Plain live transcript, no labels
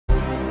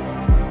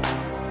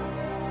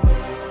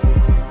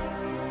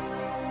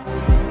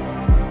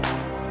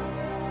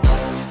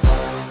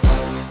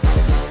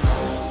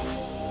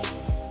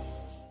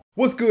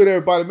What's good,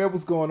 everybody, man?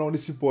 What's going on?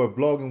 This your boy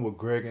Vlogging with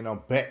Greg, and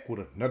I'm back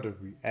with another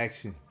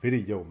reaction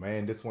video,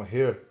 man. This one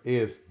here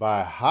is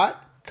by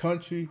Hot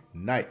Country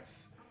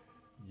Nights.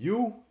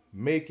 You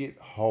Make It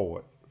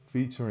Hard,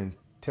 featuring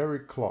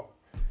Terri.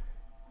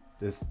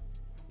 This,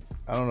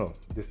 I don't know,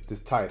 this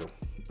title.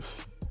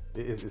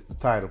 It's the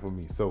title for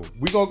me. So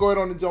we're gonna go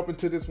ahead on and jump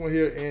into this one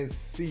here and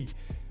see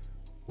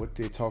what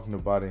they're talking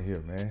about in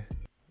here, man.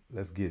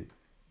 Let's get it.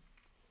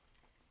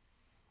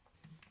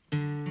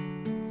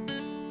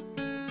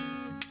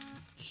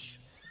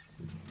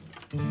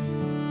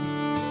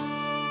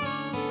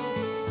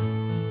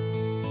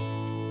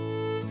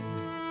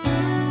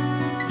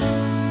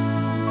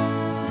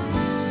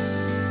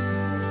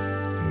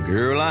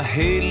 Girl, I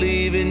hate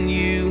leaving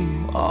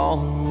you all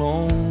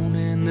alone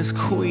in this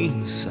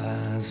queen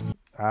size.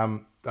 I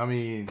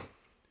mean,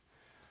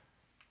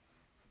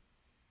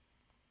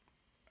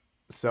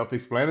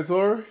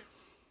 self-explanatory.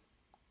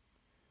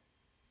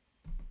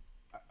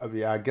 I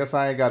mean, I guess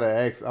I ain't gotta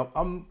ask.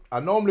 I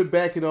normally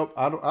back it up.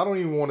 I don't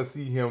even want to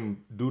see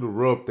him do the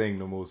rub thing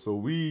no more. So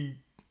we're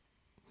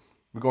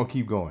gonna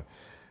keep going.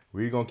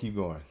 We're gonna keep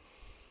going.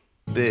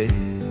 Bed.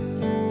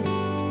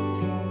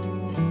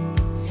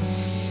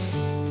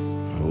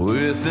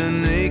 With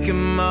an ache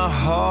in my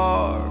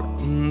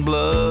heart and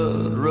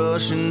blood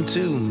rushing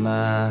to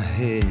my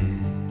head.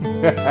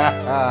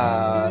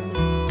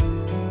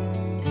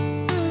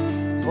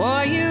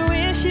 Boy, you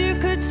wish you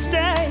could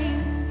stay,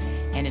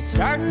 and it's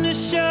starting to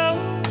show.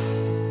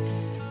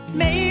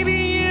 Maybe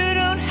you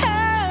don't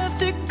have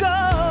to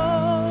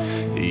go.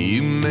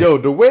 Yo,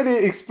 the way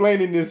they're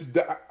explaining this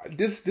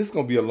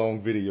gonna be a long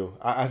video.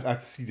 I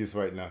can see this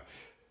right now.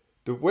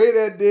 The way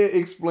that they're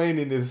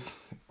explaining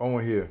this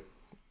on here.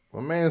 My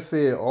man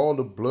said all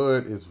the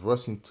blood is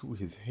rushing to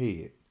his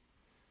head.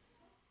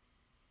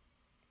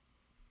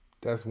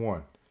 That's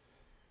one.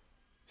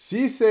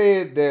 She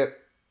said that,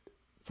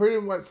 pretty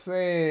much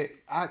saying,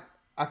 I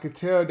could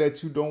tell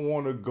that you don't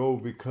want to go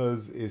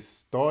because it's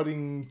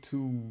starting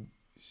to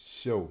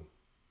show.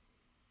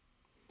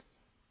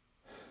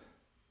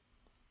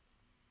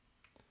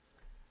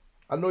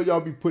 I know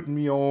y'all be putting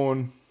me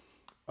on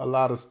a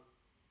lot of,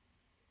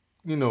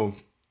 throw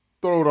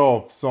it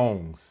off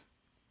songs,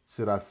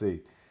 should I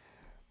say.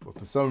 But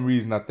for some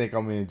reason, I think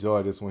I'm gonna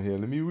enjoy this one here.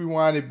 Let me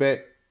rewind it back,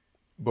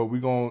 but we're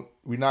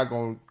not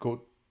gonna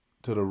go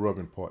to the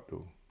rubbing part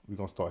though. We're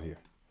gonna start here.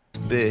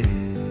 Bed.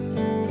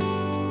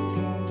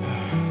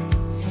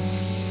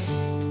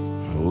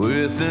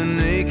 With an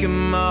ache in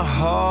my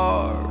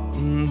heart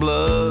and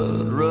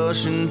blood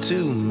rushing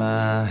to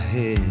my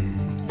head.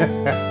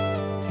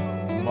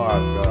 My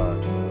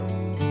God.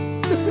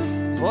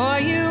 Boy,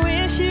 you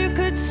wish you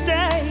could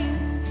stay,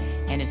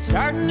 and it's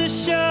starting to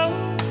show.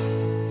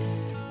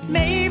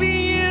 Maybe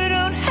you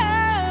don't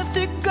have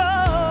to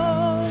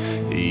go.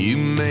 You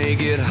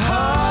make it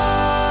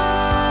hard,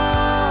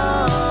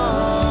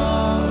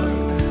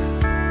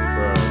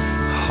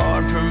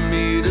 hard for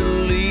me to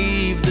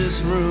leave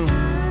this room.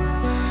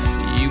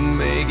 You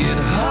make it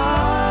hard.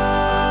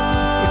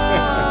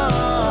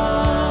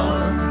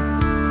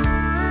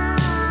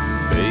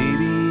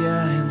 Baby,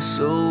 I am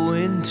so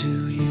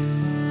into you.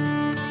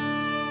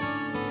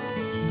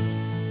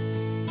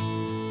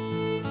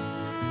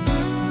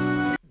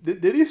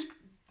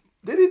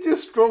 Did he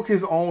just stroke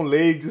his own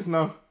leg just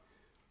now?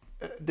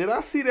 Did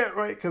I see that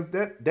right? Because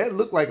that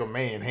looked like a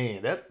man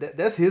hand.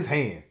 That's his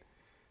hand.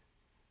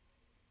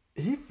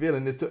 He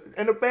feeling this too.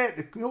 And the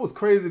bad, you know what's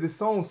crazy? This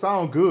song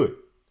sound good.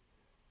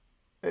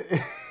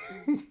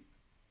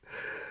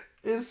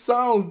 It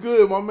sounds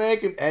good. My man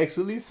can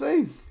actually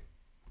sing.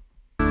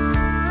 Baby,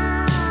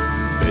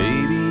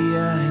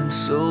 I am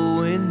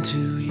so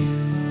into you.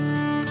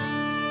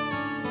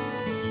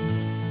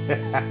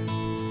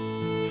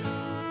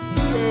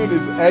 Man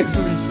is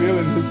actually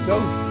feeling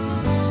himself.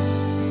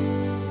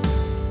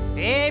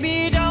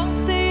 Baby, don't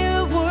say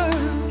a word,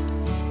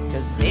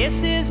 'cause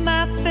this is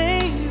my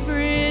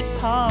favorite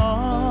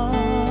part.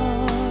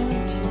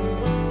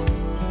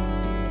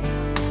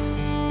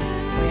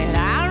 When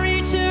I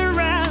reach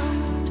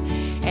around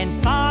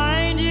and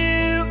find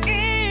you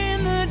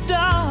in the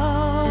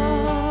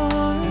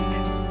dark.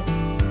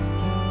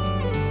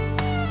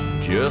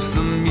 Just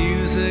the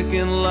music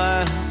and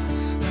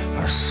lights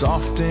are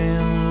soft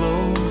and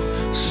low.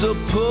 So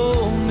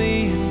pull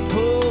me and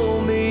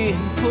pull me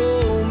and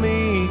pull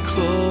me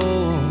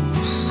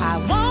close. I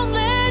won't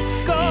let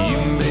go.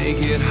 You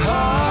make it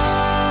hard,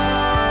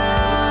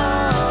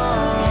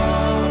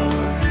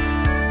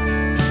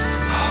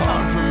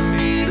 hard for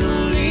me to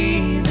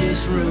leave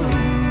this room.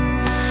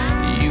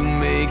 You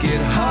make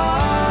it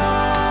hard.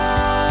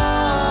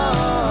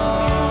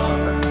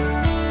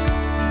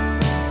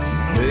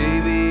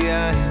 Baby,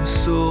 I am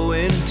so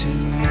into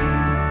you.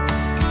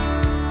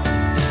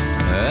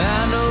 I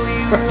know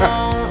you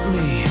want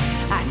me.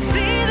 I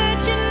see that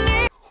you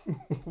need.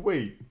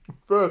 Wait,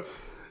 bro.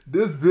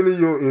 This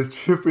video is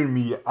tripping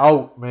me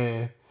out,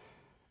 man.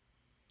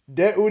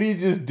 That what he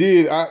just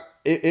did,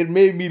 it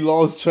made me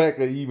lost track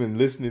of even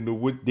listening to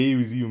what they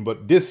was even.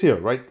 But this here,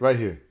 right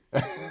here.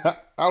 I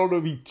don't know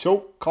if he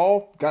choked,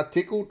 coughed, got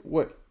tickled,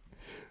 what?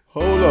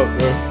 Hold up,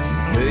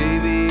 man.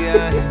 Baby,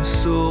 I am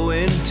so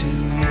into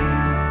you.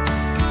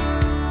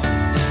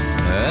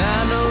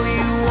 I know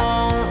you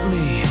want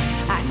me.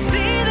 I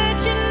see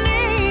that you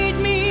need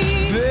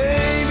me.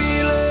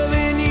 Baby,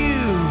 loving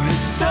you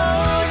is so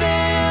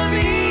damn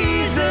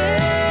easy.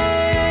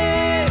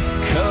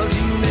 'Cause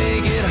you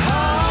make it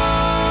hard.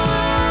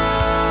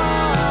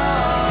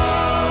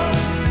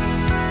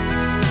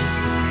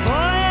 Boy,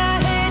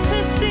 I hate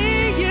to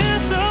see you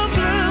so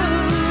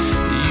blue.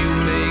 You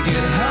make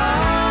it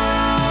hard.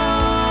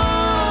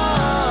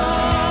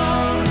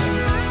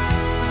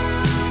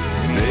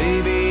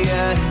 Baby, I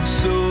am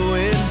so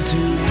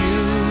into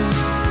you.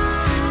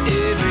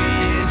 Every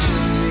inch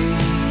of me.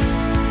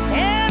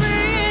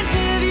 Every inch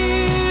of you.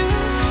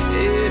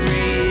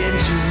 Every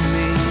inch of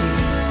me.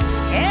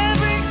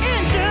 Every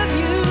inch of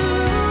you.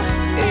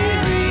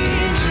 Every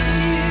inch of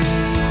you.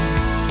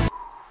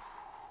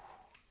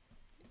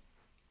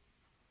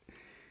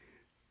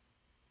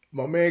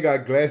 My man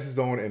got glasses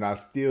on and I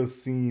still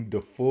seen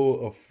the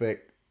full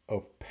effect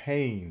of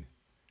pain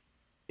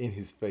in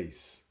his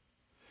face.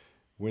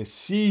 When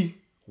she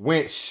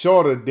went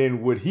shorter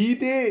than what he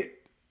did,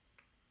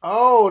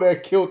 oh,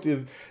 that killed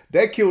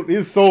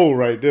his soul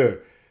right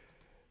there.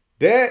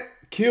 That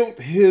killed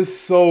his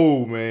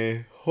soul,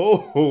 man.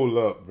 Hold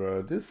up,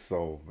 bro. This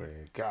soul,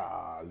 man.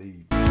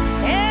 Golly.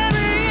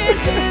 Every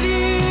inch of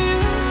you.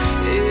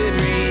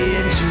 Every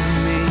inch of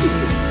me.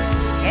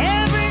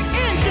 Every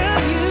inch of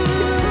you.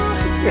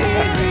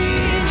 Every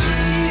inch of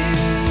you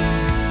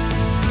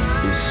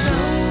is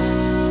so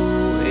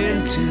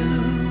into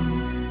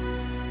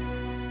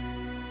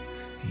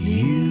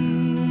you.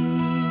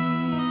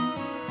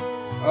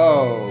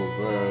 Oh,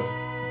 bro.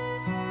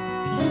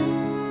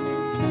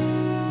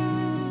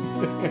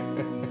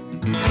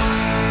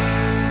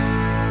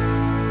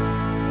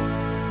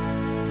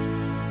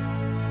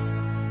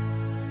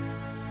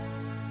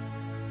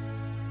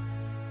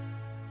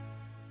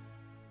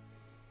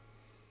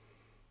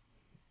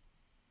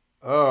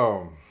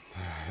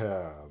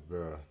 Yeah,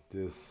 bro.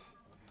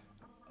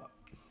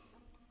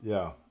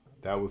 Yeah,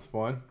 that was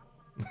fun.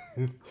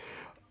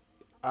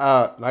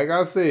 Like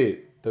I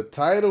said, the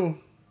title,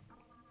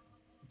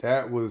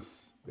 that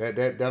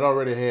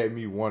already had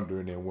me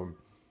wondering. And when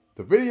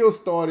the video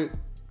started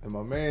and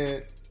my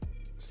man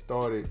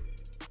started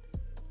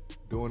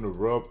doing the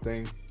rub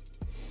thing,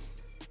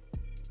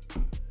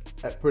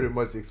 that pretty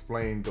much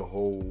explained the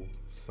whole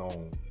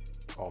song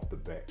off the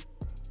bat.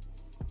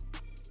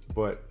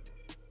 But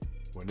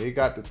when they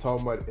got to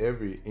talking about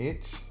every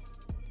inch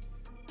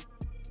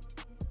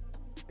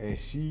and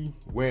she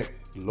went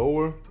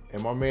lower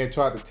and my man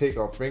tried to take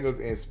her fingers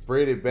and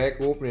spread it back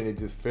open and it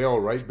just fell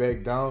right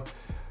back down,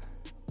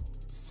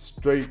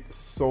 straight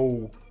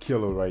soul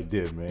killer right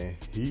there, man.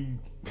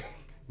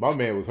 My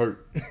man was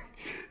hurt.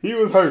 He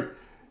was hurt.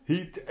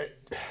 It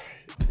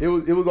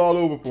was all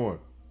over for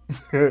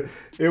him.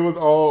 It was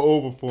all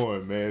over for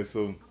him, man.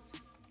 So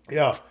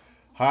yeah,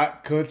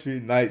 Hot Country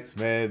Nights,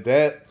 man.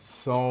 That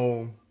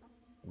song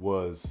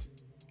was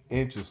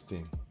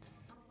interesting,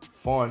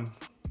 fun,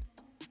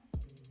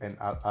 and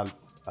I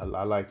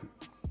like it.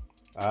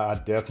 I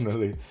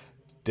definitely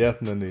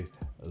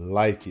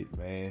like it,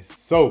 man.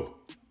 So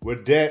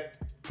with that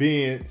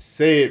being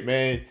said,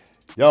 man,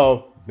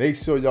 y'all make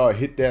sure y'all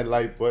hit that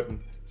like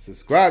button,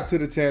 subscribe to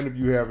the channel if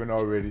you haven't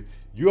already.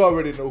 You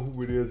already know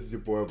who it is. It's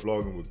your boy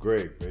Vlogging with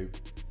Greg, baby.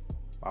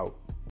 Out.